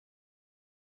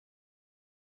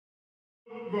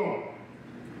God.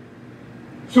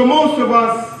 So most of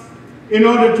us, in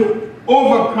order to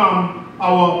overcome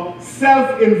our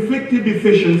self-inflicted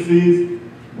deficiencies,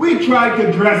 we try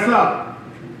to dress up,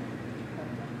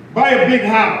 buy a big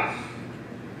house,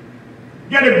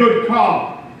 get a good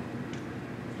car,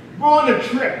 go on a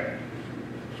trip,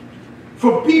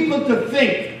 for people to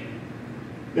think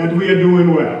that we are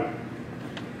doing well.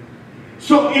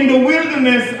 So in the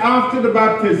wilderness after the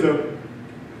baptism,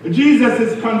 Jesus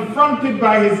is confronted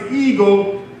by his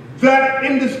ego that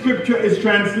in the scripture is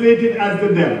translated as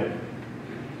the devil.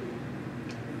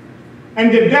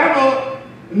 And the devil,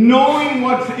 knowing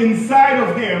what's inside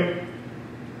of him,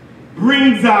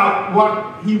 brings out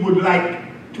what he would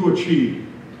like to achieve.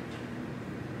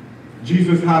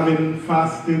 Jesus, having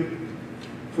fasted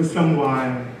for some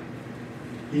while,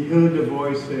 he heard the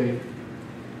voice say,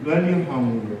 "When you're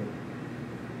hungry,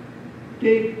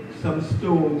 take some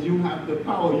stones. You have the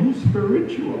power. You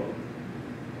spiritual.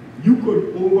 You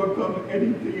could overcome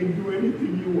anything and do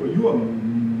anything you want. You are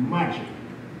magic.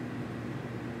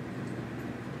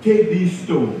 Take these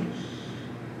stones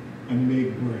and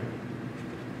make bread."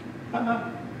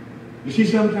 You see,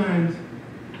 sometimes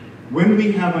when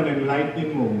we have an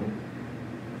enlightening moment,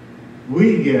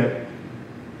 we get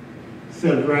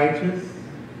self-righteous,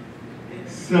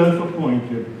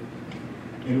 self-appointed,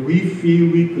 and we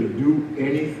feel we could do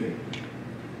anything.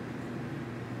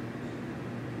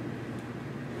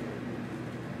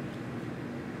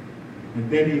 And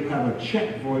then you have a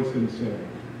check voice and say,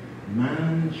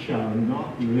 "Man shall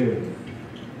not live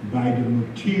by the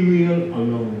material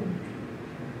alone,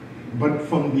 but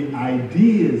from the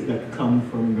ideas that come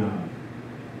from God."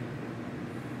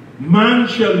 Man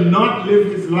shall not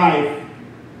live his life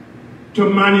to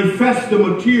manifest the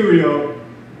material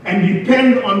and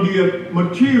depend on the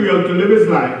material to live his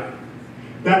life.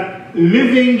 That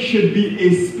living should be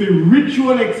a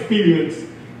spiritual experience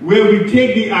where we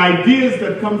take the ideas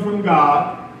that come from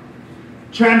God,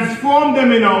 transform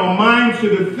them in our minds to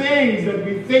the things that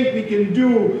we think we can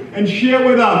do and share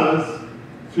with others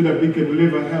so that we can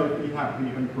live a healthy, happy,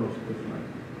 and prosperous life.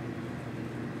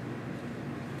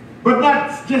 But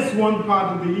that's just one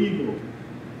part of the ego.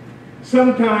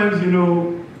 Sometimes, you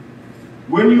know,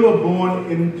 when you are born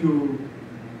into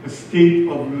a state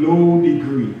of low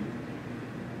degree,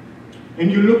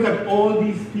 and you look at all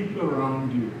these people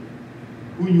around you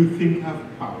who you think have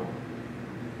power,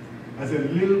 as a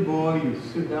little boy, you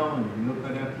sit down and you look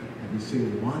at them and you say,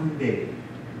 one day,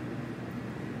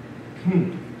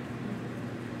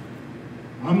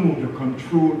 I'm going to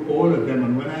control all of them,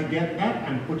 and when I get that,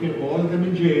 I'm putting all of them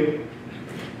in jail.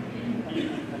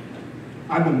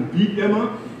 I'm going to beat them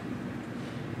up,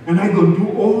 and I'm going to do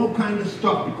all kinds of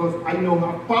stuff because I know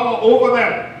I have power over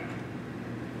them.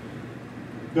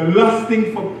 The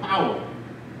lusting for power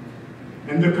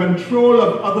and the control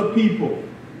of other people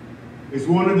is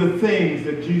one of the things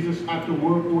that Jesus had to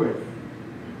work with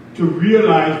to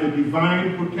realize the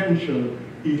divine potential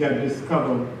he had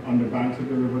discovered on the banks of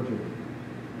the river Jordan.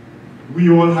 We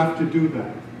all have to do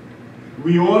that.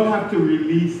 We all have to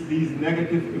release these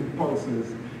negative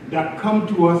impulses that come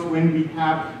to us when we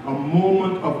have a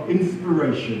moment of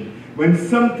inspiration, when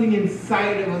something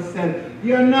inside of us says,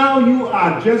 you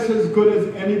are just as good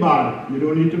as anybody. You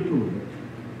don't need to prove it.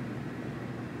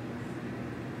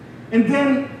 And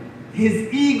then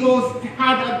his ego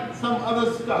had some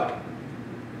other stuff.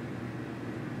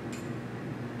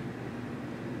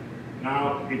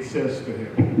 Now it says to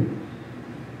him,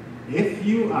 if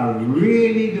you are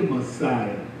really the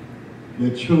Messiah,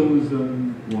 the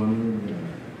chosen one of God,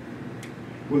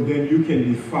 well, then you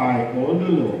can defy all the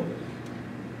laws.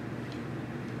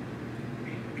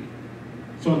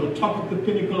 So on the top of the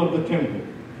pinnacle of the temple,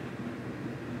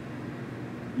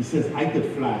 he says, I could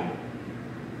fly.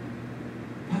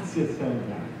 Pass yourself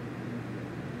down.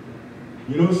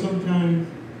 You know, sometimes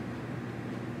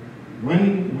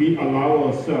when we allow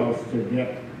ourselves to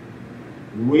get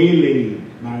waylaid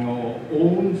by our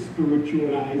own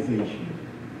spiritualization,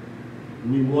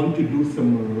 we want to do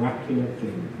some miraculous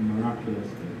things.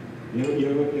 You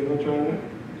ever try that?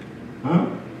 Huh?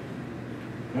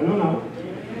 I don't know.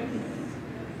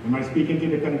 Am I speaking to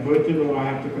the converted, or I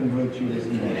have to convert you this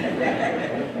morning?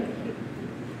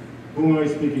 Who am I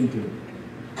speaking to?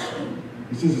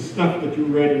 This is the stuff that you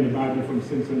read in the Bible from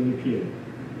since a little kid.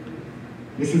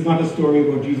 This is not a story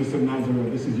about Jesus of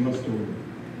Nazareth. This is your story.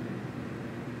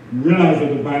 You realize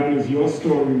that the Bible is your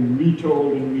story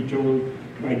retold and retold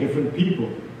by different people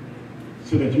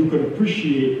so that you could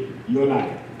appreciate your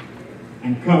life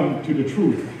and come to the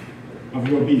truth of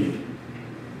your being.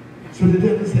 So the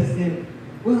devil says,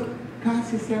 well,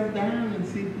 cast yourself down and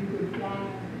see if you could fly.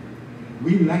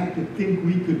 We like to think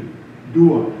we could do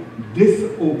what?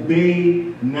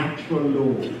 Disobey natural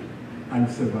law and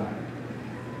survive.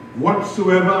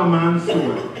 Whatsoever a man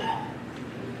soweth,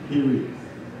 he reaps.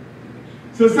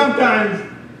 So sometimes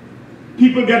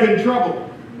people get in trouble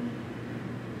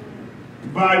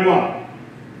by what?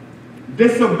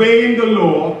 Disobeying the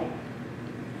law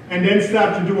and then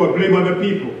start to do what? Blame other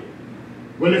people.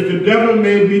 Well, if the devil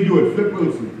made me do it, Flip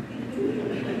Wilson.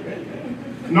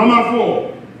 Number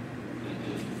 4.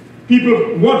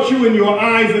 People watch you in your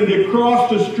eyes and they cross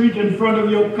the street in front of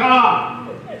your car.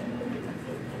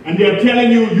 And they're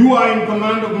telling you, you are in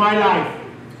command of my life.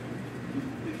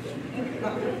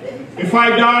 If I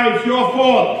die, it's your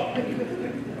fault.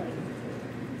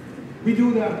 We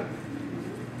do that.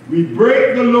 We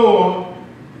break the law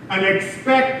and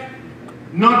expect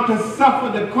not to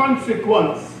suffer the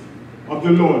consequence of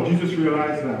the law. Jesus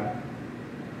realized that.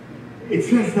 It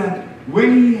says that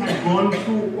when he had gone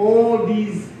through all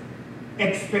these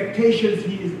expectations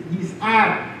he's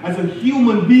had as a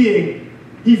human being,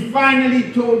 he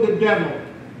finally told the devil,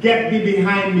 get me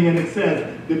behind me. And it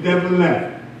says the devil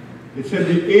left. It said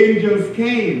the angels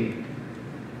came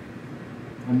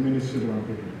and ministered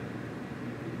unto him.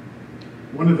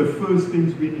 One of the first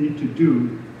things we need to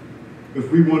do if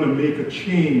we want to make a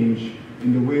change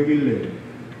in the way we live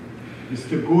is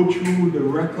to go through the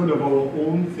record of our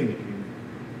own thinking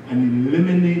and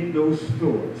eliminate those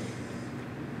thoughts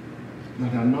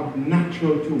that are not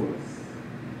natural to us,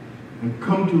 and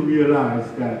come to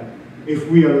realize that if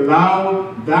we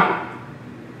allow that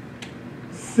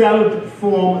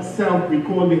self-formed self we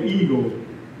call the ego,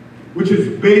 which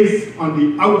is based on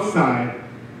the outside,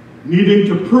 needing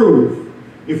to prove,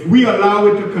 if we allow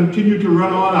it to continue to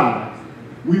run our lives,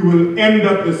 we will end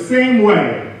up the same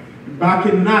way back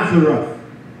in Nazareth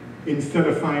instead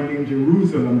of finding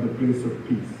Jerusalem the place of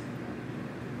peace.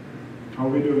 How are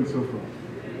we doing so far?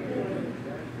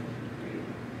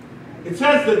 It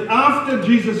says that after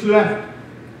Jesus left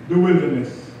the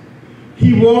wilderness,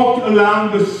 he walked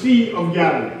along the Sea of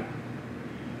Galilee.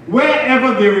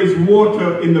 Wherever there is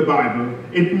water in the Bible,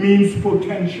 it means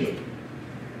potential,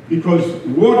 because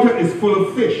water is full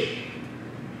of fish.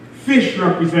 Fish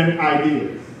represent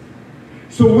ideas.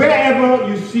 So wherever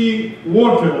you see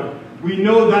water, we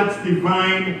know that's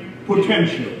divine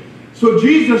potential. So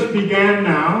Jesus began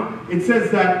now, it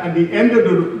says that at the end of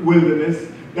the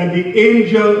wilderness, that the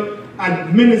angel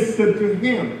administered to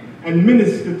him and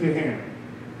ministered to him.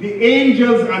 The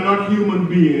angels are not human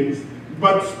beings,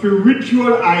 but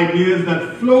spiritual ideas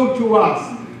that flow to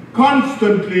us,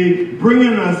 constantly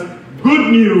bringing us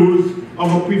good news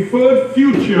of a preferred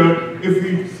future if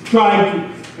we try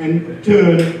to and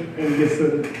turn and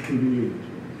listen to the angels.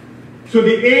 So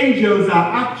the angels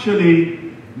are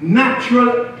actually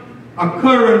natural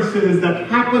occurrences that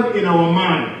happen in our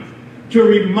minds to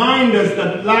remind us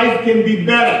that life can be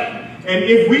better. And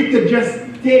if we could just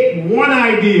take one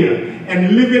idea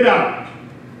and live it out,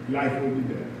 life will be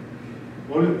better.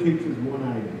 All it takes is one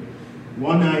idea.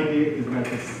 One idea is like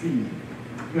a seed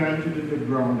planted in the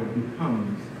ground that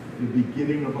becomes the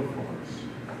beginning of a forest.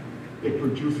 It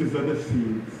produces other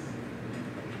seeds,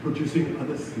 producing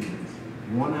other seeds.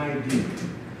 One idea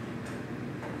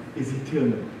is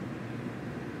eternal.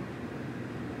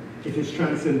 It is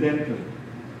transcendental.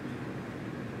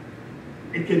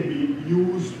 It can be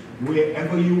used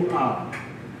wherever you are,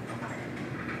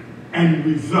 and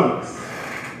results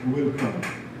will come.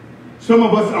 Some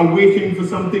of us are waiting for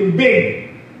something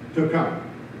big to come.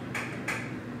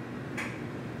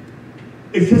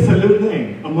 It's just a little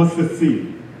thing, a mustard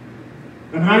seed.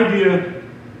 An idea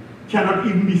cannot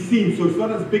even be seen, so it's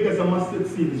not as big as a mustard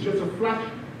seed. It's just a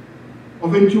flash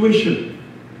of intuition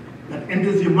that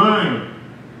enters your mind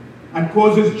and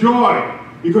causes joy,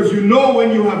 because you know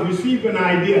when you have received an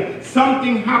idea,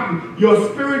 something happened.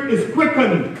 Your spirit is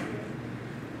quickened.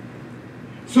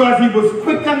 So as he was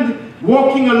quickened,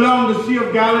 walking along the Sea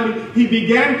of Galilee, he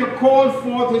began to call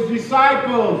forth his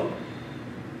disciples.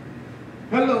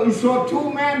 Hello, he saw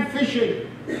 2 men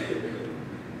fishing,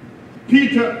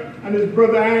 Peter and his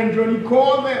brother Andrew, and he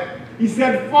called them. He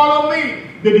said, follow me.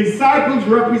 The disciples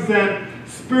represent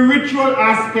spiritual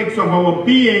aspects of our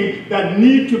being that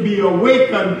need to be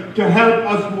awakened to help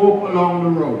us walk along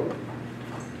the road.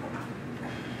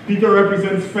 Peter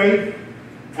represents faith,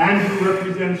 Andrew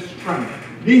represents strength.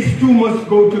 These two must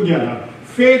go together.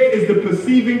 Faith is the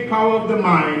perceiving power of the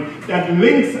mind that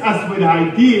links us with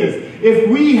ideas. If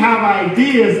we have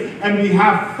ideas and we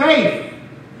have faith,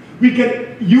 we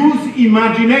can use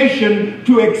imagination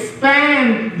to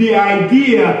expand the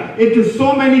idea into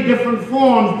so many different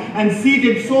forms and see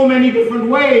it in so many different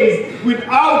ways.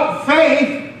 Without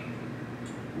faith,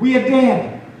 we are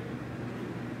dead.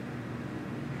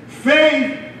 Faith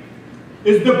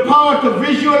is the power to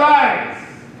visualize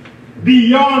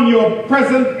beyond your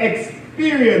present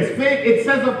experience. Faith, it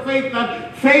says of faith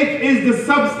that faith is the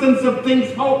substance of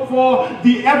things hoped for,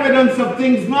 the evidence of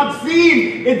things not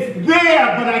seen. It's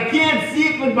there, but I can't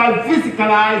see it with my physical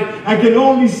eyes. I can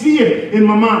only see it in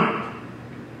my mind.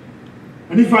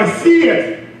 And if I see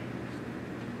it,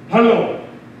 hello,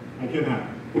 I can have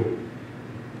it.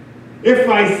 If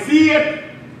I see it,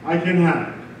 I can have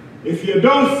it. If you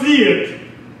don't see it,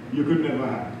 you could never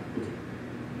have it.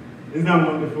 Isn't that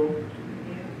wonderful?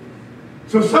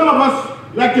 So some of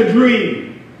us like to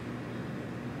dream,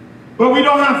 but we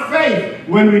don't have faith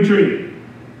when we dream.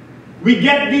 We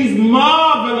get these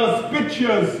marvelous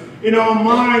pictures in our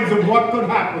minds of what could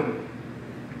happen.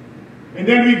 And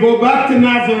then we go back to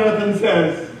Nazareth and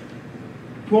says,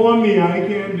 poor me, I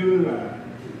can't do that.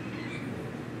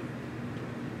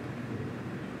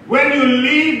 When you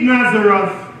leave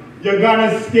Nazareth, you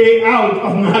gotta stay out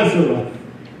of Nazareth.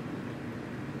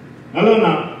 Hello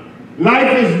now.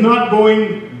 Life is not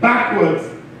going backwards.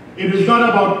 It is not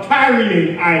about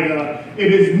tarrying either.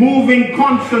 It is moving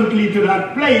constantly to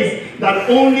that place that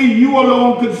only you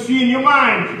alone could see in your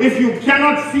mind. If you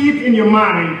cannot see it in your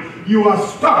mind, you are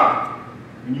stuck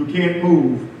and you can't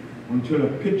move until a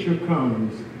picture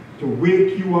comes to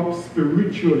wake you up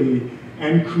spiritually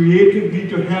and creatively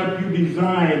to help you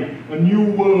design a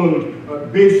new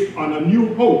world based on a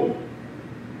new hope.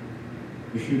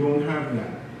 If you don't have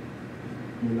that,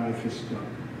 your life is stuck.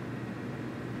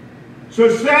 So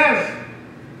it says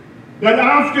that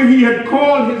after he had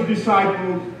called his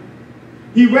disciples,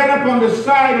 he went up on the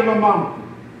side of a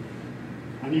mountain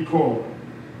and he called them.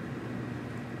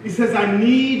 He says, I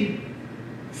need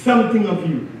something of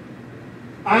you.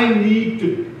 I need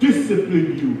to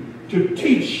discipline you, to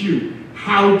teach you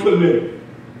how to live.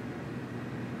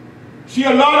 See,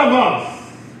 a lot of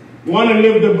us want to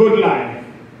live the good life,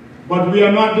 but we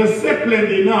are not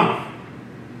disciplined enough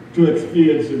to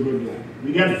experience a good life.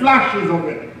 We get flashes of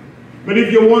it. But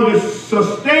if you want to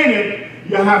sustain it,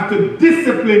 you have to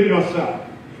discipline yourself.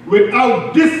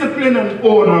 Without discipline and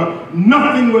order,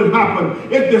 nothing will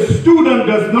happen. If the student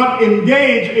does not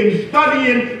engage in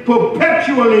studying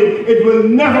perpetually, it will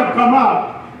never come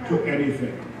out to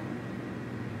anything.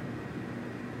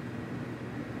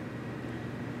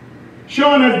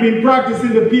 Sean has been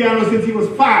practicing the piano since he was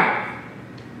 5.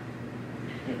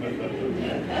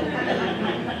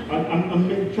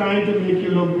 I'm trying to make you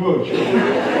look good, Sean.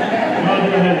 Nod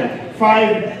your head.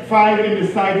 5 in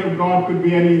the sight of God could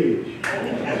be any age.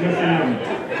 Just remember.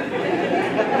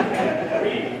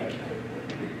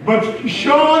 But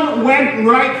Sean went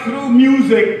right through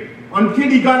music until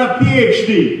he got a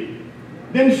PhD.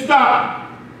 Didn't stop.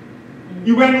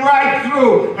 He went right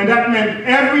through, and that meant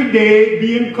every day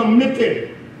being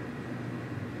committed.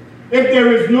 If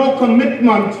there is no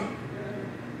commitment,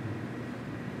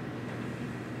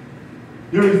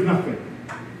 there is nothing.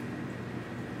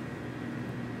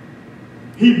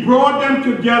 He brought them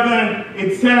together.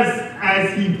 It says,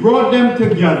 as he brought them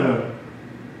together,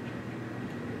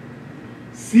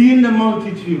 seeing the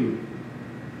multitude,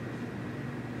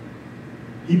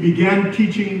 he began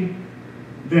teaching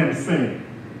them, saying,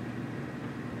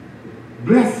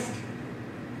 blessed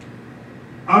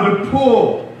are the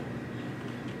poor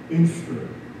in spirit.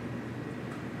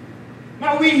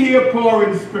 Now we hear poor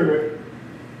in spirit,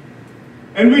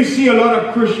 and we see a lot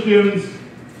of Christians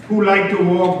who like to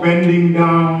walk bending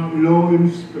down, low in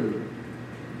spirit.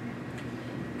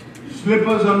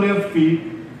 Slippers on their feet,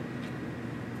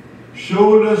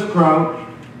 shoulders crouched.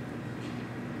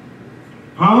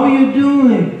 How are you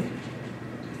doing?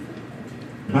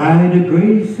 By the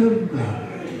grace of God.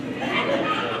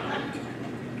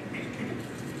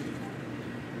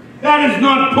 That is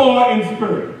not poor in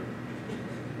spirit.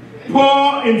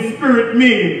 Poor in spirit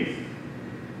means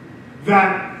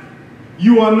that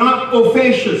you are not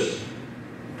officious,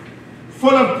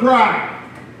 full of pride,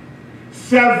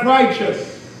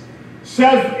 self-righteous,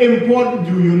 self-important.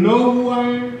 Do you know who I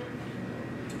am?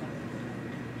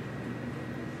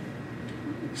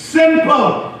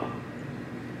 Simple,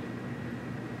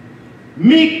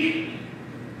 meek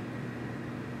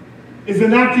is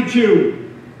an attitude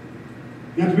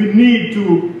that we need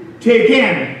to take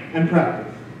in and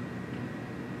practice.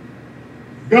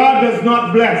 God does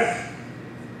not bless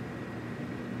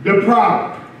the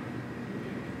proud,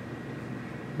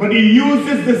 but he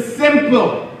uses the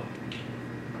simple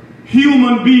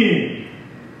human being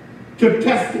to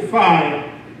testify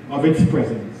of its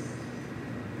presence.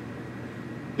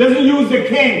 Doesn't use the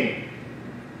king.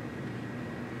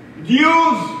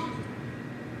 Use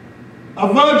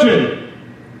a virgin,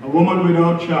 a woman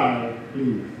without child,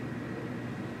 please.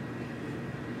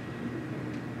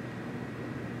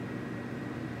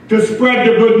 to spread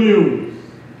the good news.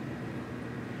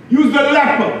 Use the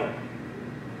leper.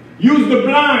 Use the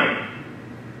blind.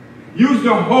 Use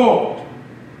the halt.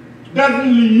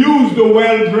 Doesn't use the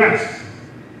well-dressed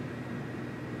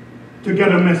to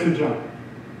get a message out.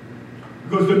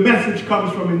 Because the message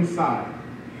comes from inside.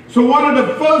 So one of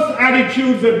the first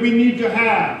attitudes that we need to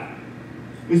have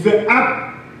is the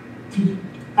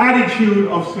attitude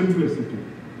of simplicity.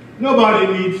 Nobody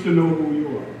needs to know who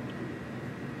you are.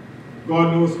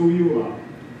 God knows who you are.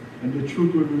 And the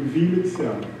truth will reveal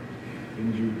itself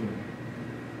in due time.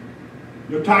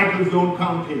 Your titles don't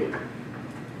count here.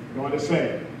 God is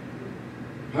saying.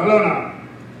 Hello now.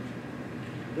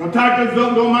 Your titles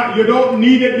don't matter. You don't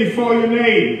need it before your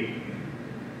name.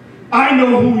 I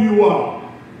know who you are.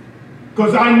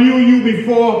 Because I knew you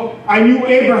before I knew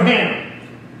Abraham.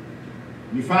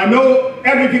 If I know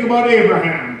everything about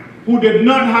Abraham, who did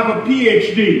not have a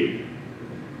PhD,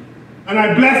 and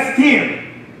I blessed him,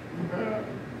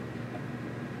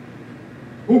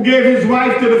 who gave his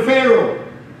wife to the Pharaoh,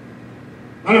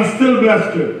 and I still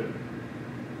blessed him.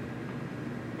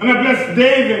 And I blessed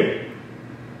David,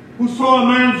 who saw a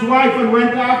man's wife and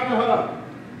went after her,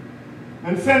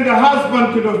 and sent a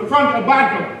husband to the front of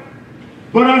battle.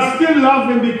 But I still love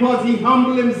him because he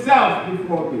humbled himself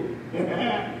before me.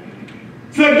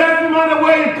 So it doesn't matter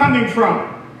where you're coming from.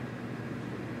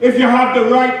 If you have the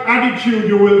right attitude,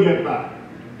 you will get back.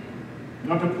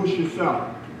 Not to push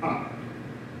yourself up.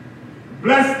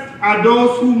 Blessed are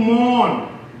those who mourn.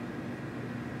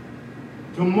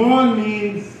 To mourn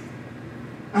means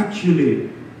actually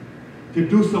to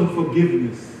do some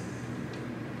forgiveness.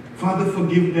 Father,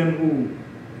 forgive them who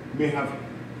may have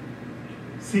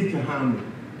seek to harm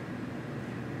them.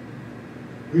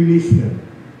 Release them.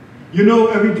 You know,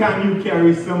 every time you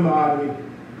carry somebody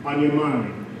on your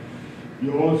mind,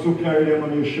 you also carry them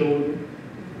on your shoulder.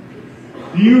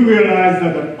 Do you realize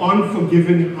that an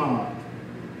unforgiving heart,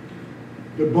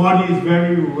 the body is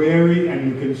very wary and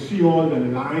you can see all the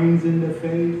lines in the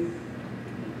face?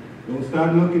 Don't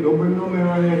start looking, don't bring no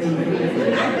mirror here to look at the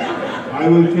face. I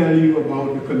will tell you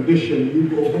about the condition. You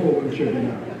go home and check it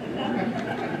out.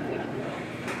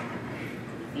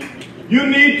 You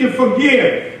need to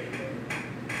forgive.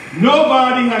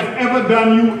 Nobody has ever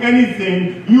done you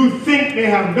anything you think they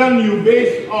have done you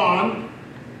based on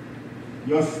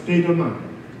your state of mind.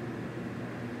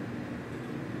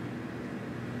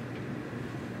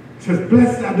 It says,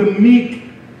 blessed are the meek.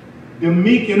 The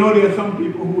meek, you know, there are some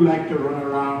people who like to run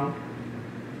around.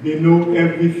 They know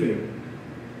everything.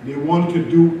 They want to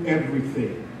do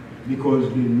everything because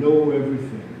they know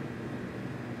everything.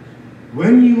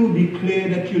 When you declare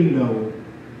that you know,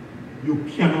 you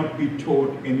cannot be taught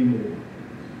anymore.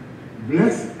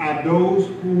 Blessed are those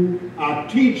who are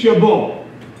teachable,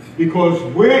 because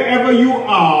wherever you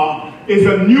are is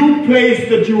a new place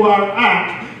that you are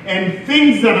at, and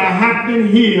things that are happening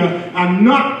here are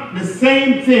not the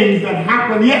same things that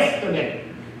happened yesterday.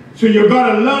 So you've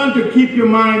got to learn to keep your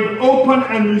mind open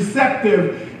and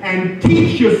receptive and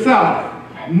teach yourself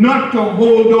not to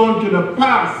hold on to the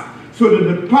past so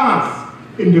that the past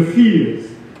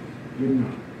interferes with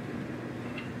now.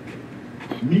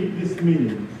 Meekness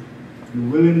means the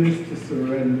willingness to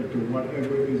surrender to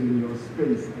whatever is in your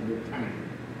space at the time.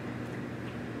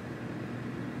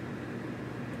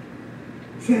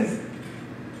 It says,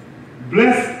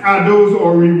 blessed are those,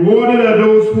 or rewarded are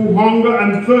those who hunger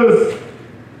and thirst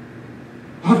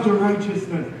after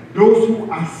righteousness. Those who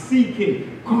are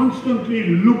seeking, constantly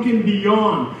looking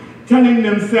beyond, telling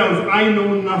themselves, I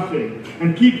know nothing,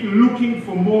 and keep looking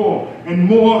for more and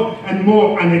more and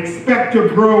more, and expect to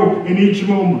grow in each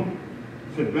moment.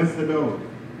 He said, blessed are those.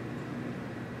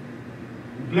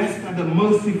 Blessed are the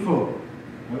merciful.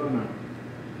 I don't know.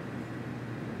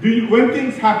 When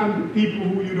things happen to people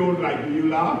who you don't like, do you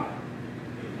laugh?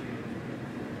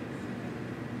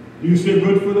 Do you say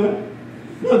good for them?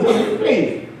 No, tell me,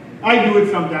 please. I do it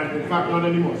sometimes. In fact, not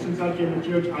anymore. Since I came to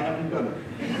church, I haven't done it.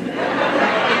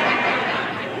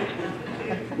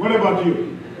 What about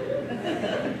you?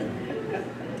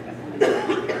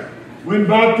 When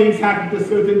bad things happen to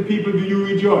certain people, do you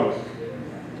rejoice?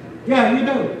 Yeah, you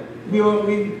do.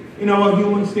 We, in our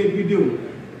human state, we do.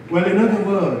 Well, in other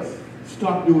words,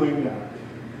 stop doing that.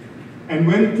 And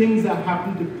when things are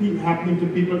happening to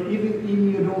people, even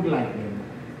you don't like them,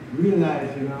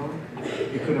 realize, you know,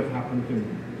 it could have happened to me.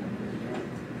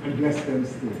 And bless them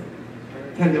still.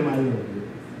 Tell them I love you.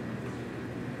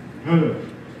 Hello.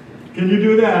 Can you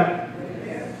do that?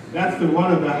 Yes. That's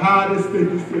one of the hardest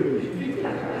things to do.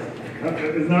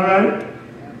 Isn't that right?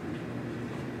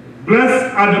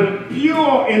 Blessed are the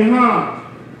pure in heart.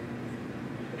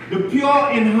 The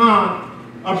pure in heart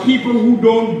are people who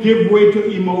don't give way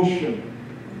to emotion.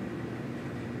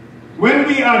 When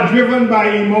we are driven by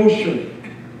emotion,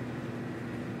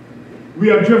 we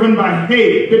are driven by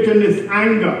hate, bitterness,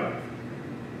 anger,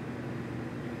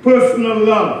 personal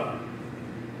love.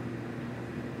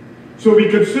 So we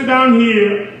could sit down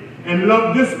here and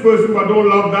love this person but don't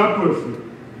love that person.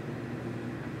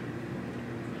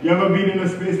 You ever been in a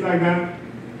space like that?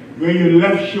 Where your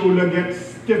left shoulder gets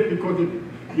stiff because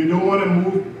you don't want to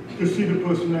move to see the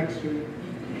person next to you.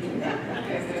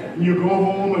 And you go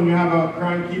home and you have a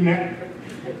cranky neck.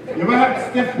 You ever had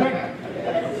stiff neck?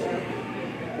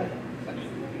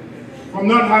 From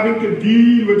not having to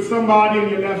deal with somebody on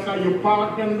your left side, you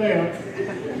park them there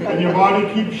and your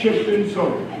body keeps shifting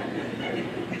so.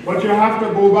 But you have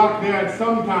to go back there at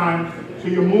some time, so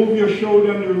you move your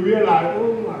shoulder and you realize,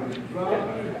 oh my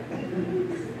God.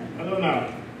 I don't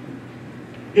know.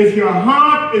 If your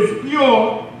heart is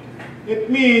pure, it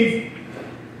means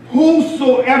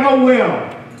whosoever will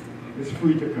is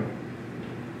free to come.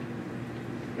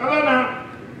 I don't know.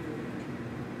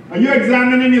 Are you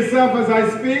examining yourself as I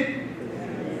speak?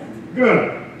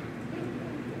 Good.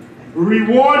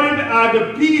 Rewarded are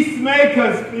the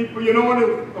peacemakers, people. You know what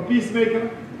a peacemaker?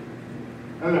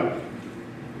 Hello.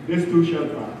 This too shall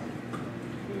pass.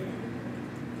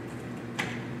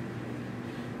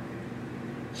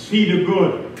 See the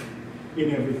good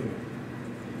in everything.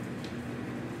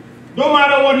 No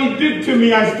matter what he did to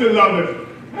me, I still love it.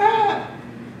 Ah.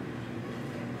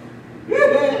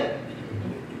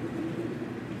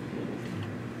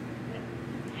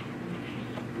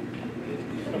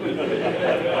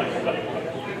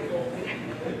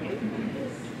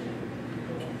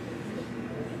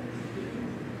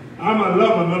 I'm a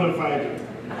lover, not a fighter.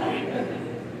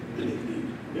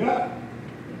 Yeah.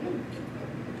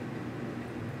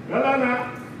 No.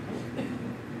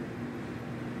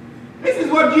 This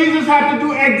is what Jesus had to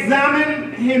do,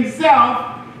 examine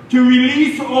himself to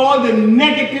release all the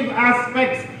negative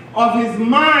aspects of his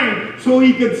mind so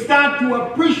he could start to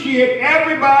appreciate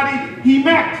everybody he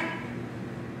met.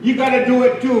 You got to do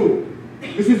it too.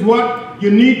 This is what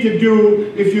you need to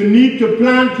do if you need to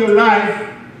plant your life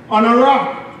on a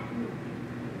rock.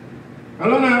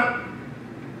 Hello now.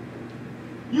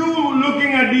 You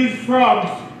looking at these frogs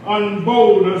on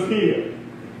boulders here.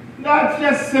 That's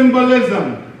just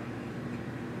symbolism.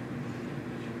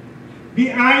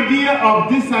 The idea of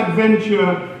this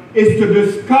adventure is to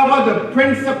discover the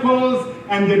principles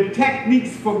and the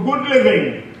techniques for good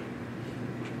living,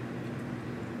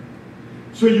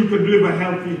 so you could live a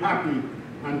healthy, happy,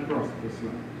 and prosperous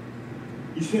life.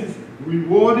 He says,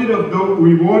 rewarded are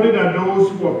those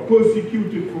who are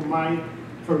persecuted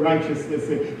for righteousness'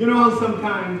 sake. You know how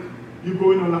sometimes you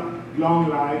go in a long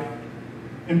life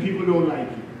and people don't like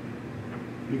you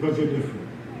because you're different.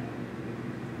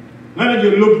 Not that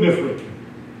you look different.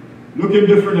 Looking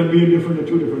different and being different are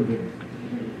two different things.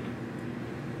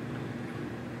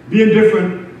 Being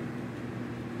different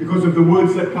because of the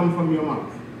words that come from your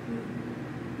mouth,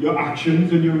 your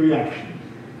actions and your reactions.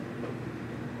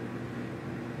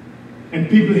 And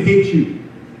people hate you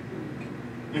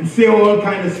and say all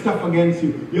kind of stuff against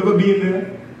you. You ever been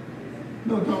there?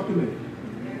 No, talk to me.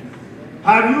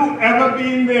 Have you ever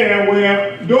been there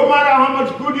where no matter how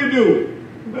much good you do,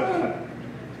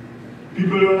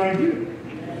 people don't like you?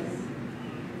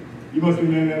 You must be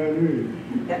never knew.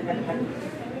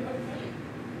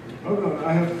 Oh no,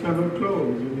 I have 7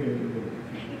 clothes in here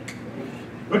today.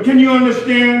 But can you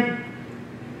understand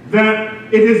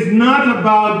that it is not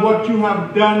about what you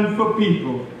have done for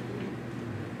people?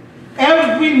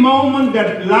 Every moment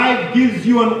that life gives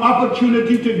you an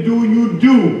opportunity to do, you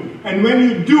do. And when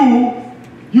you do,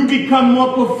 you become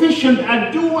more proficient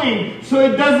at doing. So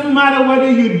it doesn't matter whether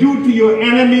you do to your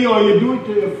enemy or you do it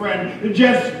to your friend. You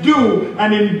just do.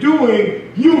 And in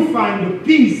doing, you find the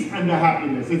peace and the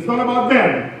happiness. It's not about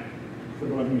them.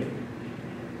 It's about me.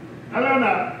 I don't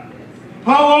know.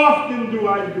 How often do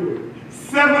I do it?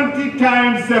 70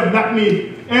 times 7. That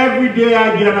means every day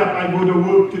I get up, I go to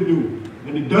work to do.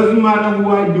 And it doesn't matter who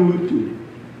I do it to.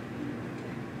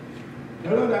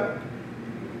 Hello there.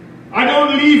 I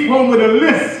don't leave home with a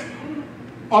list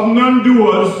of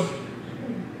non-doers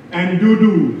and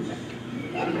do-dos.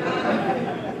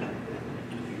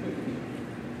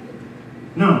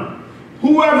 No.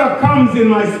 Whoever comes in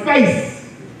my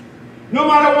space, no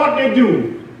matter what they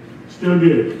do, still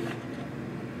good.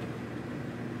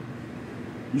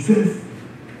 He says,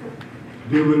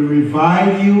 they will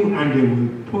revile you and they will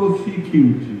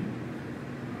persecute you.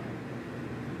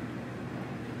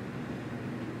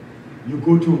 You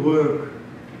go to work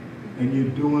and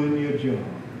you're doing your job.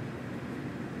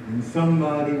 And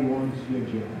somebody wants your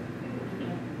job.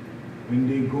 when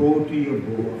they go to your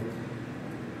board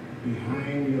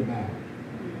behind your back.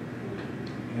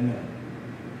 And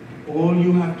all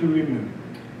you have to remember,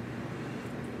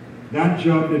 that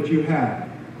job that you have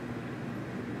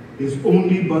is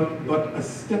only but a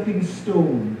stepping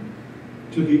stone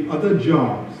to the other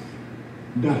jobs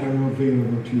that are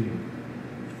available to you.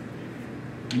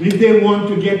 And if they want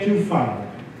to get you fired,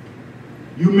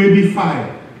 you may be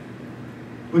fired.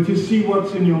 But you see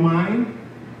what's in your mind?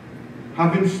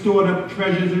 Having stored up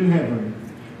treasures in heaven,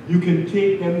 you can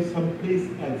take them someplace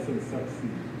else and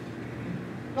succeed.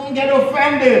 Don't get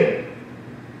offended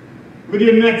with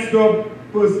your next door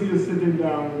person you're sitting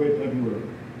down with at work.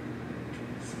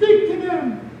 Speak to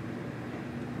them.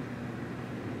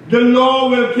 The law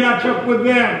will catch up with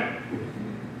them,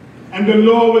 and the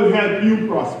law will help you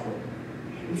prosper.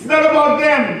 It's not about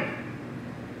them.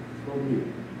 It's about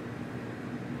you.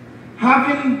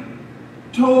 Having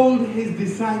told his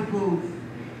disciples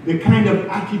the kind of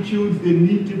attitudes they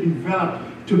need to develop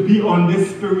to be on this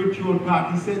spiritual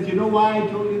path, he says, you know why I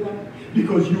told you that?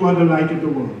 Because you are the light of the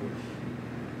world.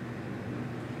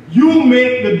 You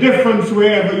make the difference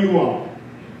wherever you are.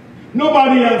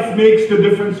 Nobody else makes the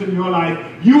difference in your life.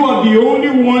 You are the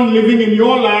only one living in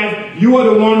your life. You are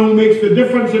the one who makes the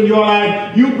difference in your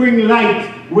life. You bring light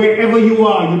wherever you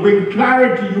are. You bring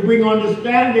clarity. You bring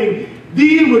understanding.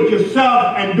 Deal with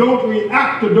yourself and don't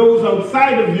react to those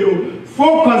outside of you.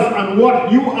 Focus on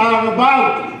what you are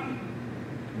about.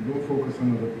 And don't focus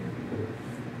on other people.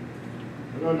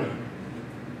 Hello.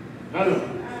 Hello.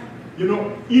 You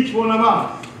know, each one of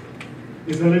us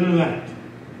is a little light.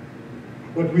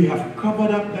 But we have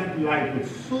covered up that light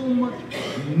with so much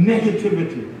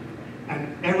negativity and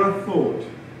error thought,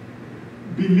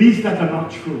 beliefs that are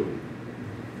not true.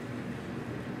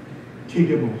 Take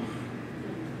them off.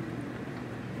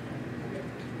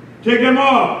 Take them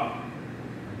off.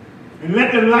 And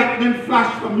let the lightning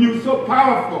flash from you so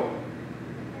powerful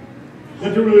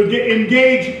that it will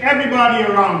engage everybody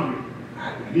around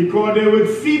you. Because they will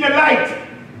see the light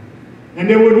and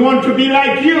they would want to be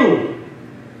like you.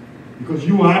 Because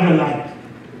you are the light.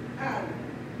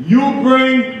 You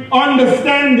bring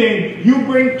understanding. You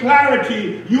bring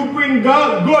clarity. You bring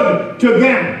good to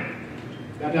them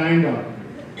that are in God.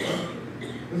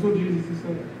 That's what Jesus is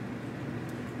saying.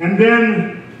 And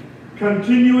then,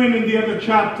 continuing in the other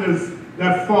chapters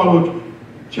that followed,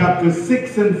 chapters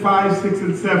 6 and 5, 6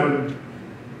 and 7,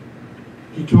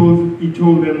 he told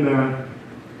them that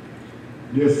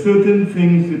there are certain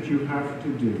things that you have to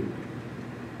do.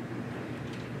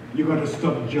 You got to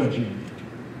stop judging.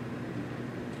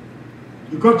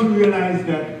 You got to realize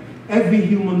that every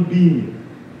human being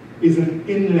is an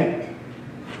inlet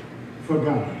for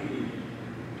God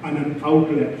and an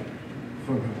outlet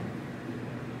for God.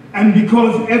 And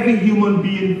because every human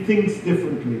being thinks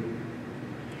differently,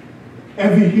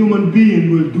 every human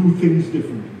being will do things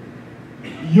differently.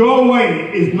 Your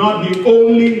way is not the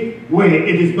only way.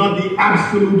 It is not the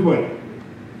absolute way.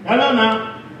 Hello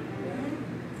now.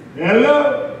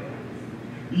 Hello.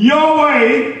 Your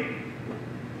way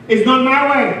is not my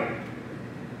way.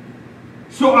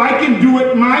 So I can do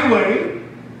it my way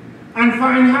and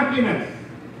find happiness.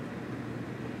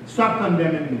 Stop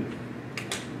condemning me.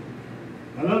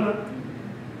 Hello?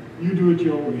 You do it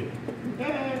your way.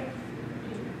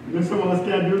 You know, some of us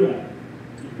can't do that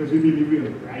because we believe we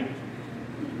are right.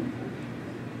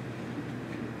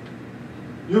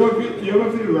 You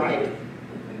ever feel right?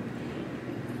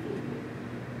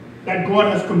 That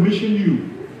God has commissioned you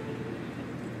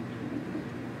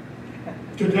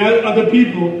to tell other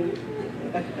people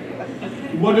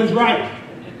what is right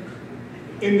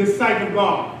in the sight of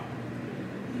God.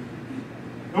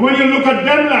 And when you look at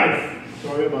them life,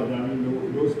 sorry about that, I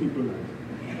mean those people life.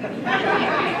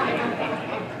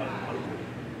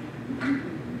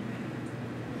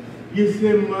 You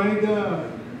say, my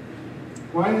God,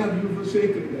 why have you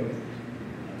forsaken them?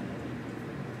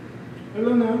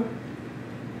 Hello now.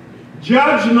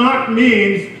 Judge not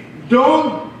means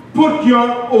don't put your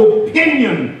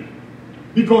opinion,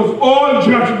 because all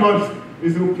judgment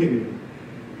is opinion.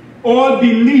 All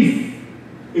belief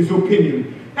is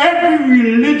opinion. Every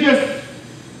religious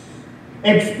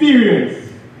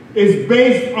experience is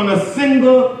based on a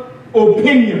single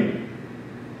opinion.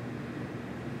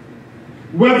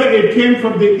 Whether it came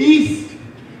from the East,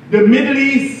 the Middle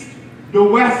East, the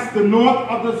West, the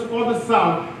North, or the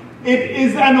South, it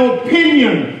is an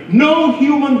opinion. No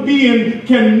human being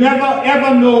can never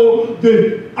ever know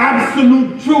the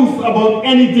absolute truth about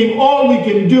anything. All we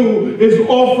can do is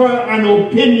offer an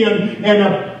opinion, and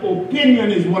an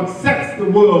opinion is what sets the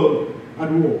world at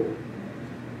war.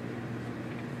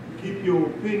 Keep your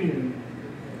opinion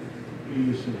to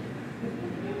yourself.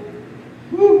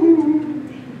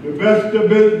 The best of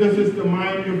business is to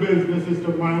mind your business, is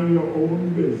to mind your own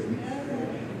business.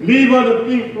 Leave other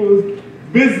people's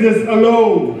business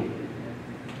alone.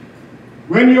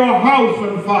 When your house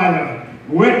on fire,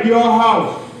 wet your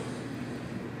house.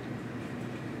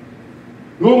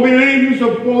 Don't believe you're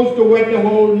supposed to wet the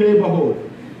whole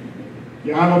neighborhood.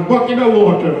 You have a bucket of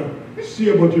water. See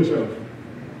about yourself.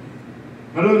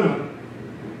 I don't know.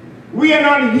 We are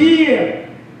not here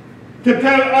to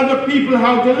tell other people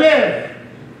how to live.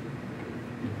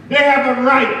 They have a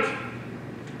right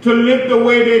to live the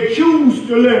way they choose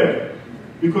to live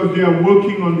because they are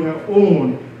working on their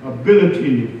own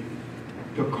ability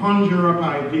to conjure up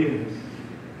ideas.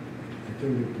 I tell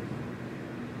you.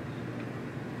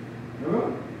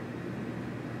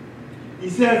 He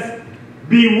says,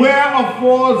 beware of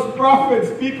false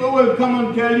prophets. People will come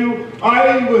and tell you,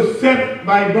 I was sent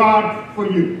by God for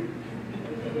you.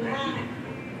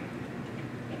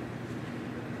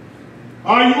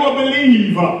 Are you a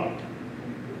believer?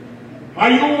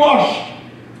 Are you washed?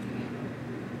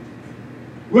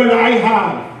 Well, I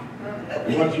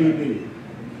have what you need.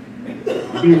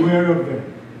 Beware of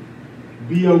them.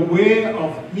 Be aware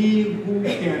of he who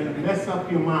can mess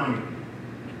up your mind.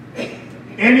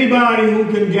 Anybody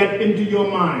who can get into your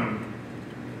mind.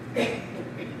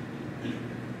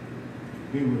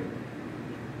 Beware.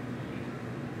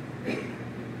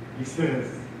 He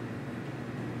says,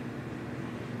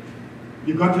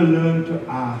 you got to learn to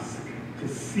ask, to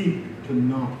seek, to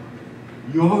knock.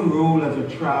 Your role as a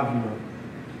traveler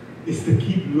is to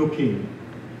keep looking.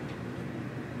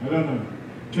 I don't know.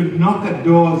 To knock at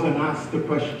doors and ask the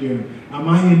question, am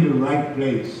I in the right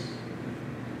place?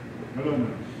 I don't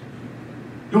know.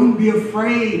 Don't be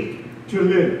afraid to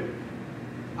live.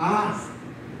 Ask.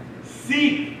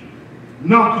 Seek.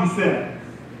 Knock, he says.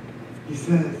 He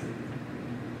says,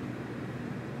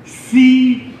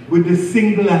 see with the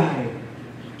single eye.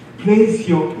 Place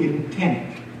your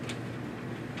intent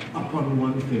upon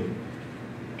one thing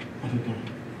at a time.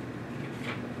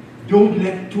 Don't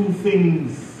let two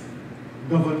things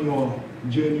govern your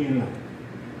journey in life.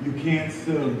 You can't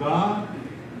serve God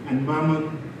and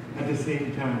mammon at the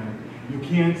same time. You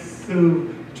can't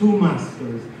serve two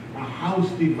masters. A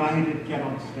house divided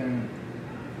cannot stand.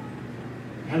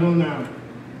 Hello now.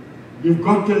 You've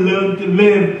got to learn to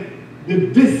live the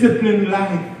disciplined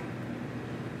life.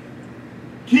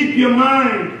 Keep your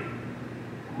mind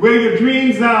where your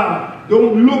dreams are.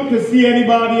 Don't look to see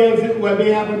anybody else. Well,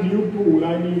 they have a new pool.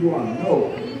 I need one.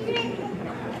 No.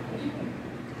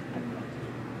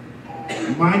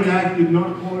 My life did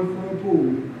not call for a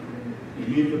pool.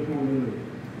 Leave the pool alone.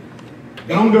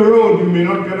 Down the road, you may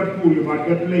not get a pool. You might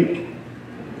get a lake.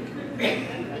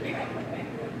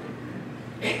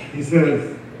 He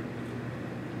says,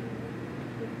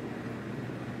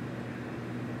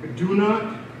 do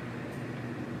not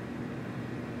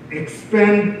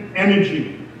expend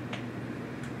energy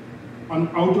on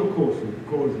outer causes.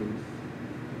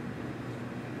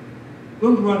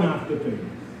 Don't run after things.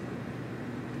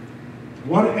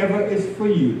 Whatever is for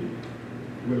you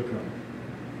will come.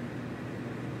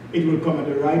 It will come at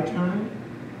the right time,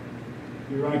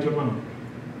 the right amount.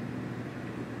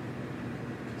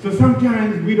 So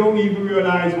sometimes we don't even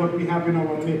realize what we have in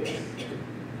our midst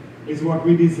is what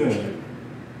we deserve.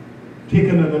 Take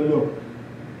another look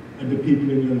at the people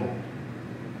in your life.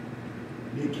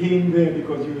 They came there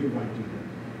because you invited them.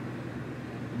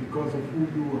 Because of who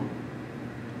you are.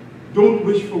 Don't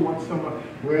wish for what someone,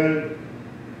 well,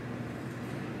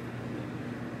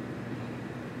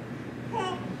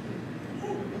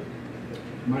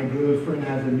 my girlfriend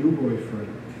has a new boyfriend.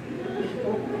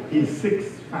 He's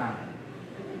 6'5".